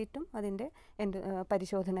ഉറപ്പായിട്ടും അതിൻ്റെ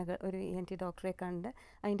പരിശോധനകൾ, ഒരു ENT ഡോക്ടറെ കണ്ട്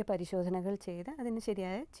അതിൻ്റെ പരിശോധനകൾ ചെയ്ത് അതിന്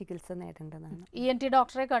ശരിയായ ചികിത്സ നേടേണ്ടതാണ്. ENT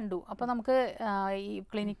ഡോക്ടറെ കണ്ടു. അപ്പോൾ നമുക്ക് ഈ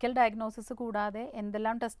ക്ലിനിക്കൽ ഡയഗ്നോസിസ് കൂടാതെ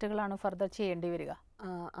എന്തെല്ലാം ടെസ്റ്റുകളാണ് ഫർദർ ചെയ്യേണ്ടി വരിക?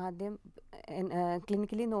 ആദ്യം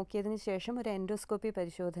ക്ലിനിക്കലി നോക്കിയതിന് ശേഷം ഒരു എൻഡോസ്കോപ്പി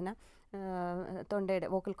പരിശോധന, തൊണ്ടയുടെ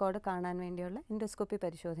വോക്കൽ കോർഡ് കാണാൻ വേണ്ടിയുള്ള എൻഡോസ്കോപ്പി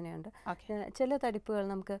പരിശോധനയുണ്ട്. ചില തടിപ്പുകൾ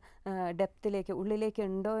നമുക്ക് ഡെപ്തിലേക്ക്, ഉള്ളിലേക്ക്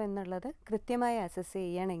ഉണ്ടോ എന്നുള്ളത് കൃത്യമായി അസസ്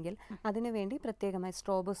ചെയ്യണമെങ്കിൽ അതിനുവേണ്ടി പ്രത്യേകമായി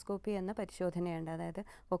സ്ട്രോബോസ്കോപ്പി എന്ന പരിശോധനയുണ്ട്. അതായത്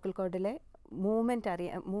വോക്കൽ കോർഡിലെ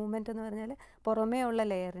മൂവ്മെൻറ്റ് എന്ന് പറഞ്ഞാൽ പുറമേ ഉള്ള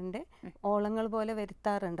ലെയറിൻ്റെ ഓളങ്ങൾ പോലെ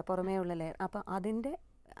വരുത്താറുണ്ട് പുറമേ ഉള്ള ലെയർ. അപ്പോൾ അതിൻ്റെ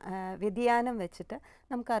വ്യതിയാനം വെച്ചിട്ട്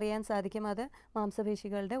നമുക്കറിയാൻ സാധിക്കും അത്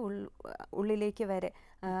മാംസപേശികളുടെ ഉള്ളിലേക്ക് വരെ,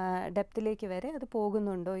 ഡെപ്തിലേക്ക് വരെ അത്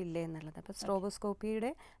പോകുന്നുണ്ടോ ഇല്ലേ എന്നുള്ളത്. അപ്പോൾ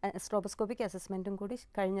സ്ട്രോബോസ്കോപ്പിക് അസസ്മെൻറ്റും കൂടി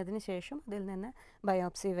കഴിഞ്ഞതിന് ശേഷം അതിൽ നിന്ന്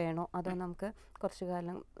ബയോപ്സി വേണോ അതോ നമുക്ക് കുറച്ചു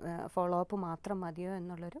കാലം ഫോളോ അപ്പ് മാത്രം മതിയോ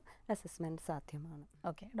എന്നുള്ളൊരു അസസ്മെൻറ്റ് സാധ്യമാണ്.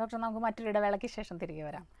 ഓക്കെ ഡോക്ടർ, നമുക്ക് മറ്റൊരു ഇടവേളയ്ക്ക് ശേഷം തിരികെ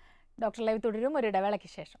വരാം. ഡോക്ടർ ലൈവ് തുടരും ഒരു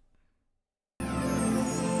ഇടവേളയ്ക്ക് ശേഷം.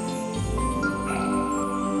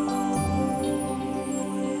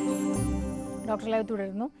 ഡോക്ടർ ലൈവ്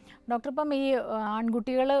തുടരുന്നു. ഡോക്ടർ, ഇപ്പം ഈ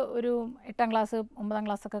ആൺകുട്ടികൾ ഒരു 8ാം ക്ലാസ് 9ാം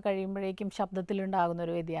ക്ലാസ് ഒക്കെ കഴിയുമ്പോഴേക്കും ശബ്ദത്തിലുണ്ടാകുന്ന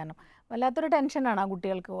ഒരു വ്യതിയാനം വല്ലാത്തൊരു ടെൻഷനാണ് ആ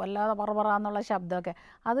കുട്ടികൾക്ക്. വല്ലാതെ പറന്നുള്ള ശബ്ദമൊക്കെ,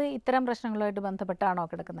 അത് ഇത്തരം പ്രശ്നങ്ങളുമായിട്ട് ബന്ധപ്പെട്ടാണോ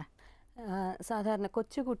കിടക്കുന്നത്? സാധാരണ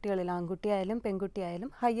കൊച്ചു കുട്ടികളിൽ, ആൺകുട്ടിയായാലും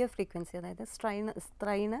പെൺകുട്ടിയായാലും ഹയർ ഫ്രീക്വൻസി, അതായത്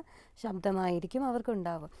സ്ത്രൈണ ശബ്ദമായിരിക്കും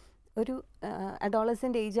അവർക്കുണ്ടാവുക. ഒരു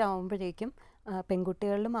അഡോളസെൻ്റ് ഏജ് ആകുമ്പോഴേക്കും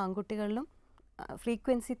പെൺകുട്ടികളിലും ആൺകുട്ടികളിലും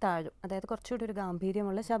ഫ്രീക്വൻസി താഴും. അതായത് കുറച്ചുകൂടി ഒരു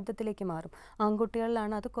ഗാംഭീര്യമുള്ള ശബ്ദത്തിലേക്ക് മാറും.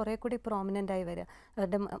 ആൺകുട്ടികളിലാണ് അത് കുറേ കൂടി പ്രോമിനൻ്റായി വരിക.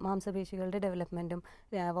 അവരുടെ മാംസപേശികളുടെ ഡെവലപ്മെൻറ്റും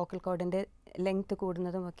വോക്കൽ കോർഡിൻ്റെ ലെങ്ത്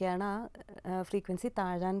കൂടുന്നതും ഒക്കെയാണ് ആ ഫ്രീക്വൻസി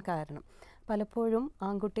താഴാൻ കാരണം. പലപ്പോഴും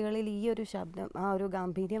ആൺകുട്ടികളിൽ ഈ ഒരു ശബ്ദം, ആ ഒരു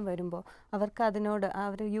ഗാംഭീര്യം വരുമ്പോൾ അവർക്ക് അതിനോട്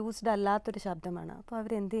അവർ യൂസ്ഡ് അല്ലാത്തൊരു ശബ്ദമാണ്. അപ്പോൾ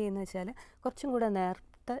അവരെന്ത് ചെയ്യുന്നത് വെച്ചാൽ കുറച്ചും കൂടെ നേർത്ത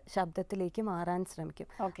ശബ്ദത്തിലേക്ക് മാറാൻ ശ്രമിക്കും.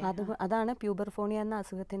 അതാണ് പ്യൂബർഫോണിയ എന്ന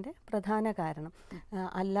അസുഖത്തിൻ്റെ പ്രധാന കാരണം.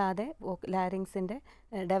 അല്ലാതെ ലാരിങ്സിൻ്റെ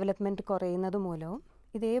ഡെവലപ്മെൻറ്റ് കുറയുന്നത് മൂലവും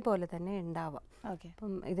ഇതേപോലെ തന്നെ ഉണ്ടാവാം.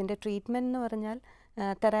 അപ്പം ഇതിൻ്റെ ട്രീറ്റ്മെൻറ്റ് എന്ന് പറഞ്ഞാൽ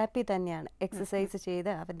തെറാപ്പി തന്നെയാണ്. എക്സസൈസ്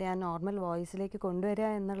ചെയ്ത് അവരുടെ ആ നോർമൽ വോയിസിലേക്ക്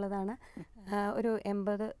കൊണ്ടുവരിക എന്നുള്ളതാണ്. ഒരു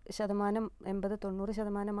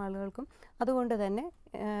 80-90% ആളുകൾക്കും അതുകൊണ്ട് തന്നെ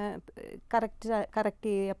കറക്റ്റ്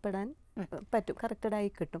ചെയ്യപ്പെടാൻ പറ്റും,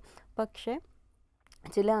 കറക്റ്റഡായി കിട്ടും. പക്ഷേ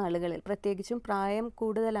ചില ആളുകളിൽ, പ്രത്യേകിച്ചും പ്രായം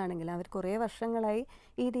കൂടുതലാണെങ്കിൽ, അവർ കുറേ വർഷങ്ങളായി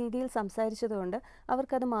ഈ രീതിയിൽ സംസാരിച്ചതുകൊണ്ട്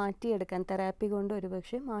അവർക്കത് മാറ്റിയെടുക്കാൻ തെറാപ്പി കൊണ്ട്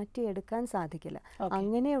ഒരുപക്ഷെ മാറ്റിയെടുക്കാൻ സാധിക്കില്ല.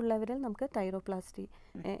 അങ്ങനെയുള്ളവരിൽ നമുക്ക് തൈറോപ്ലാസ്റ്റി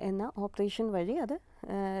എന്നാൽ ഓപ്പറേഷൻ വഴി അത്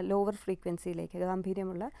ലോവർ ഫ്രീക്വൻസിയിലേക്ക്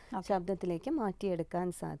ഗാംഭീര്യമുള്ള ശബ്ദത്തിലേക്ക് മാറ്റിയെടുക്കാൻ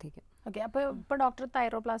സാധിക്കും. ഓക്കെ, അപ്പോൾ ഇപ്പോൾ ഡോക്ടർ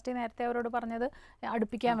തൈറോപ്ലാസ്റ്റി നേരത്തെ അവരോട് പറഞ്ഞത്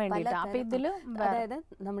അടുപ്പിക്കാൻ വേണ്ടിയിട്ട്, അപ്പോൾ ഇതിൽ അതായത്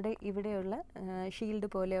നമ്മുടെ ഇവിടെയുള്ള ഷീൽഡ്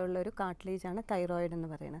പോലെയുള്ള ഒരു കാർട്ടിലേജ് ആണ് തൈറോയിഡ് എന്ന്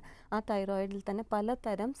പറയുന്നത്. ആ തൈറോയിഡിൽ തന്നെ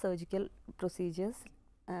പലതരം സർജിക്കൽ പ്രൊസീജിയേഴ്സ്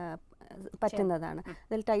പറ്റുന്നതാണ്.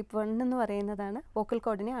 അതിൽ ടൈപ്പ് 1 എന്ന് പറയുന്നതാണ് വോക്കൽ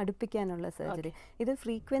കോഡിനെ അടുപ്പിക്കാനുള്ള സർജറി. ഇത്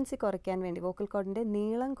ഫ്രീക്വൻസി കുറയ്ക്കാൻ വേണ്ടി, വോക്കൽ കോഡിൻ്റെ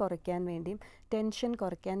നീളം കുറയ്ക്കാൻ വേണ്ടിയും ടെൻഷൻ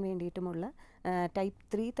കുറയ്ക്കാൻ വേണ്ടിയിട്ടുമുള്ള ടൈപ്പ്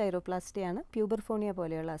 3 തൈറോപ്ലാസ്റ്റിയാണ് പ്യൂബർഫോണിയ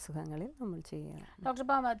പോലെയുള്ള അസുഖങ്ങളിൽ നമ്മൾ ചെയ്യുക. ഡോക്ടർ,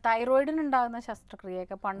 ഇപ്പോൾ തൈറോയിഡിനുണ്ടാകുന്ന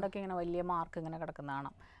ശസ്ത്രക്രിയയൊക്കെ പണ്ടൊക്കെ ഇങ്ങനെ വലിയ മാർക്ക് ഇങ്ങനെ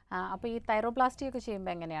കിടക്കുന്നതാണ്. അപ്പോൾ ഈ തൈറോപ്ലാസ്റ്റി ഒക്കെ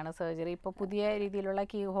ചെയ്യുമ്പോൾ എങ്ങനെയാണ് സർജറി? ഇപ്പോൾ പുതിയ രീതിയിലുള്ള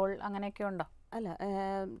കീ ഹോൾ അങ്ങനെയൊക്കെ ഉണ്ടോ? അല്ല,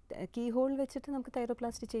 കീ ഹോൾ വെച്ചിട്ട് നമുക്ക്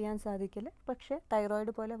തൈറോപ്ലാസ്റ്റി ചെയ്യാൻ സാധിക്കില്ല. പക്ഷേ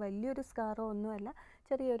തൈറോയിഡ് പോലെ വലിയൊരു സ്കാറോ ഒന്നുമല്ല,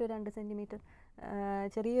 ചെറിയൊരു 2 സെൻറ്റിമീറ്റർ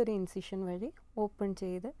ചെറിയൊരു ഇൻസിഷൻ വഴി ഓപ്പൺ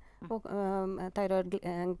ചെയ്ത് തൈറോയിഡ്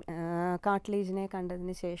കാർട്ടിലേജിനെ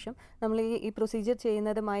കണ്ടതിന് ശേഷം നമ്മൾ ഈ പ്രൊസീജിയർ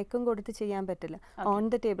ചെയ്യുന്നത് മയക്കം കൊടുത്ത് ചെയ്യാൻ പറ്റില്ല. ഓൺ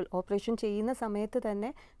ദ ടേബിൾ ഓപ്പറേഷൻ ചെയ്യുന്ന സമയത്ത്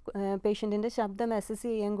തന്നെ പേഷ്യൻറ്റിൻ്റെ ശബ്ദം അസസ്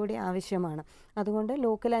ചെയ്യാൻ കൂടി ആവശ്യമാണ്. അതുകൊണ്ട്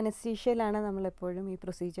ലോക്കൽ അനസ്തീഷ്യയിലാണ് നമ്മളെപ്പോഴും ഈ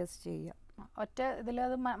പ്രൊസീജിയേഴ്സ് ചെയ്യുക. ഒറ്റ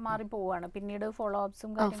ഇതിലത് മാറിപ്പോവാണ്, പിന്നീട്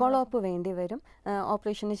ഫോളോ അപ്പ് വേണ്ടി വരും.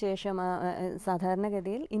 ഓപ്പറേഷന് ശേഷം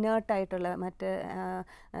സാധാരണഗതിയിൽ ഇനേർട്ടായിട്ടുള്ള മറ്റ്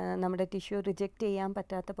നമ്മുടെ ടിഷ്യൂ റിജക്റ്റ് ചെയ്യാൻ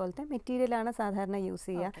പറ്റാത്ത പോലത്തെ മെറ്റീരിയലാണ് സാധാരണ യൂസ്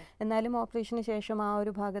ചെയ്യുക. എന്നാലും ഓപ്പറേഷന് ശേഷം ആ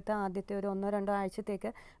ഒരു ഭാഗത്ത് ആദ്യത്തെ ഒരു 1-2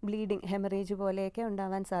 ആഴ്ചത്തേക്ക് ബ്ലീഡിങ്, ഹെമറേജ് പോലെയൊക്കെ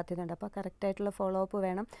ഉണ്ടാവാൻ സാധ്യതയുണ്ട്. അപ്പോൾ കറക്റ്റായിട്ടുള്ള ഫോളോ അപ്പ്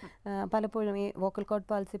വേണം. പലപ്പോഴും ഈ വോക്കൽ കോഡ്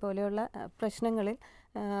പാൾസി പോലെയുള്ള പ്രശ്നങ്ങളിൽ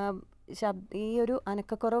ഈ ഒരു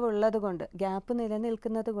അനക്കക്കുറവുള്ളത് കൊണ്ട്, ഗ്യാപ്പ്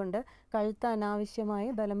നിലനിൽക്കുന്നത് കൊണ്ട് കഴുത്ത് അനാവശ്യമായി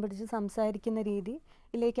ബലം പിടിച്ച് സംസാരിക്കുന്ന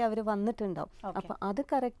രീതിയിലേക്ക് അവർ വന്നിട്ടുണ്ടാവും. അപ്പോൾ അത്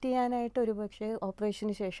കറക്റ്റ് ചെയ്യാനായിട്ട് ഒരുപക്ഷെ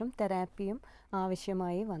ഓപ്പറേഷന് ശേഷം തെറാപ്പിയും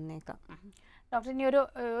ആവശ്യമായി വന്നേക്കാം. ഡോക്ടർ, ഇനി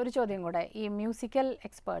ഒരു ചോദ്യം കൂടെ. ഈ മ്യൂസിക്കൽ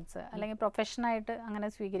എക്സ്പേർട്സ് അല്ലെങ്കിൽ പ്രൊഫഷനായിട്ട് അങ്ങനെ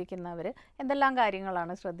സ്വീകരിക്കുന്നവർ എന്തെല്ലാം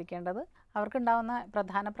കാര്യങ്ങളാണ് ശ്രദ്ധിക്കേണ്ടത്? അവർക്കുണ്ടാകുന്ന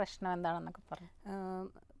പ്രധാന പ്രശ്നം എന്താണെന്നൊക്കെ പറഞ്ഞു.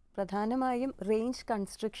 പ്രധാനമായും റേഞ്ച്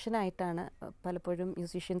കൺസ്ട്രക്ഷനായിട്ടാണ് പലപ്പോഴും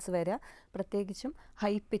മ്യൂസീഷ്യൻസ് വരിക. പ്രത്യേകിച്ചും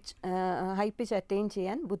ഹൈ പിച്ച് അറ്റൈൻ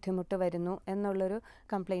ചെയ്യാൻ ബുദ്ധിമുട്ട് വരുന്നു എന്നുള്ളൊരു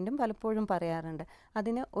കംപ്ലൈൻറ്റും പലപ്പോഴും പറയാറുണ്ട്.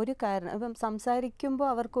 അതിന് ഒരു കാരണം, ഇപ്പം സംസാരിക്കുമ്പോൾ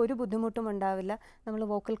അവർക്ക് ഒരു ബുദ്ധിമുട്ടും ഉണ്ടാവില്ല. നമ്മൾ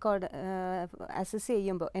വോക്കൽ കോഡ് അസസ്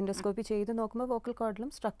ചെയ്യുമ്പോൾ, എൻഡോസ്കോപ്പി ചെയ്ത് നോക്കുമ്പോൾ വോക്കൽ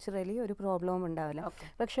കോഡിലും സ്ട്രക്ചറലി ഒരു പ്രോബ്ലവും ഉണ്ടാവില്ല.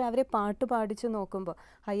 പക്ഷേ അവരെ പാട്ട് പാടിച്ച് നോക്കുമ്പോൾ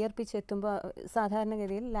ഹയർ പിച്ച് എത്തുമ്പോൾ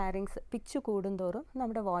സാധാരണഗതിയിൽ ലാരിങ്സ് പിച്ച് കൂടുന്തോറും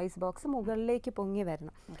നമ്മുടെ വോയിസ് ബോക്സ് മുകളിലേക്ക് പൊങ്ങി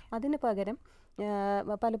വരണം. അതിന് പകരം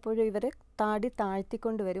പലപ്പോഴും ഇവർ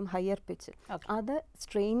താഴ്ത്തിക്കൊണ്ട് വരും ഹയർ പിച്ച്. അത്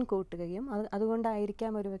സ്ട്രെയിൻ കൂട്ടുകയും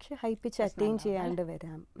അതുകൊണ്ടായിരിക്കാം ഒരുപക്ഷെ ഹൈ പിച്ച് അറ്റൈൻ ചെയ്യാൻ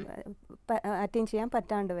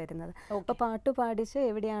പറ്റാണ്ട് വരുന്നത്. അപ്പോൾ പാട്ട് പാടിച്ച്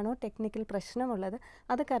എവിടെയാണോ ടെക്നിക്കൽ പ്രശ്നമുള്ളത്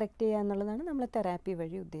അത് കറക്റ്റ് ചെയ്യുക എന്നുള്ളതാണ് നമ്മൾ തെറാപ്പി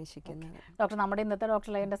വഴി ഉദ്ദേശിക്കുന്നത്. ഡോക്ടർ, നമ്മുടെ ഇന്നത്തെ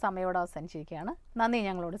ഡോക്ടർ ലൈവിൻ്റെ സമയം ഇവിടെ അവസാനിച്ചിരിക്കുകയാണ്. നന്ദി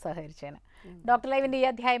ഞങ്ങളോട് സഹകരിച്ചതിന്. ഡോക്ടർ ലൈവിൻ്റെ ഈ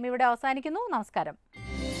അധ്യായം ഇവിടെ അവസാനിക്കുന്നു. നമസ്കാരം.